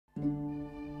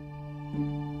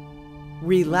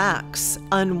Relax,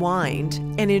 unwind,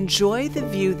 and enjoy the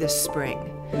view this spring.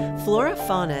 Flora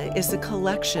Fauna is a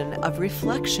collection of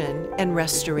reflection and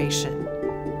restoration.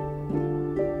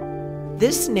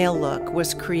 This nail look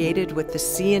was created with the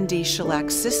CND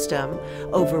Shellac system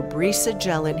over Brisa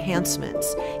gel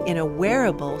enhancements in a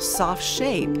wearable soft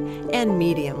shape and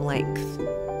medium length.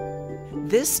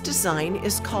 This design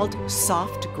is called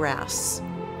Soft Grass.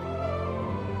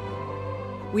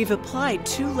 We've applied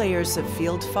 2 layers of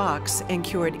Field Fox and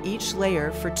cured each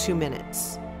layer for 2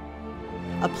 minutes.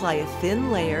 Apply a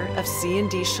thin layer of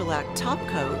CND Shellac top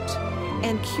coat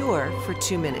and cure for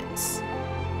 2 minutes.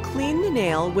 Clean the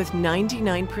nail with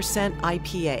 99%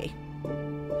 IPA.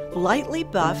 Lightly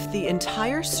buff the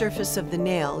entire surface of the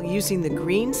nail using the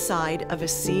green side of a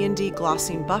CND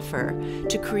glossing buffer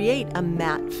to create a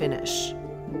matte finish.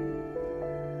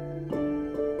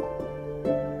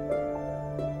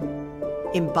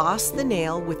 Emboss the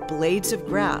nail with blades of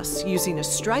grass using a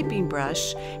striping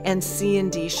brush and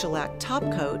CND Shellac top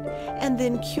coat, and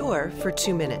then cure for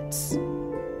 2 minutes.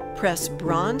 Press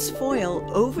bronze foil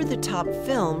over the top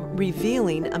film,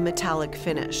 revealing a metallic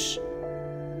finish.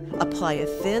 Apply a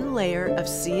thin layer of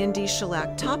CND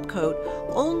Shellac top coat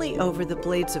only over the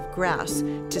blades of grass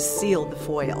to seal the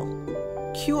foil.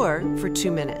 Cure for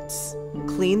 2 minutes.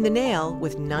 Clean the nail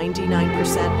with 99%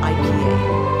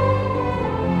 IPA.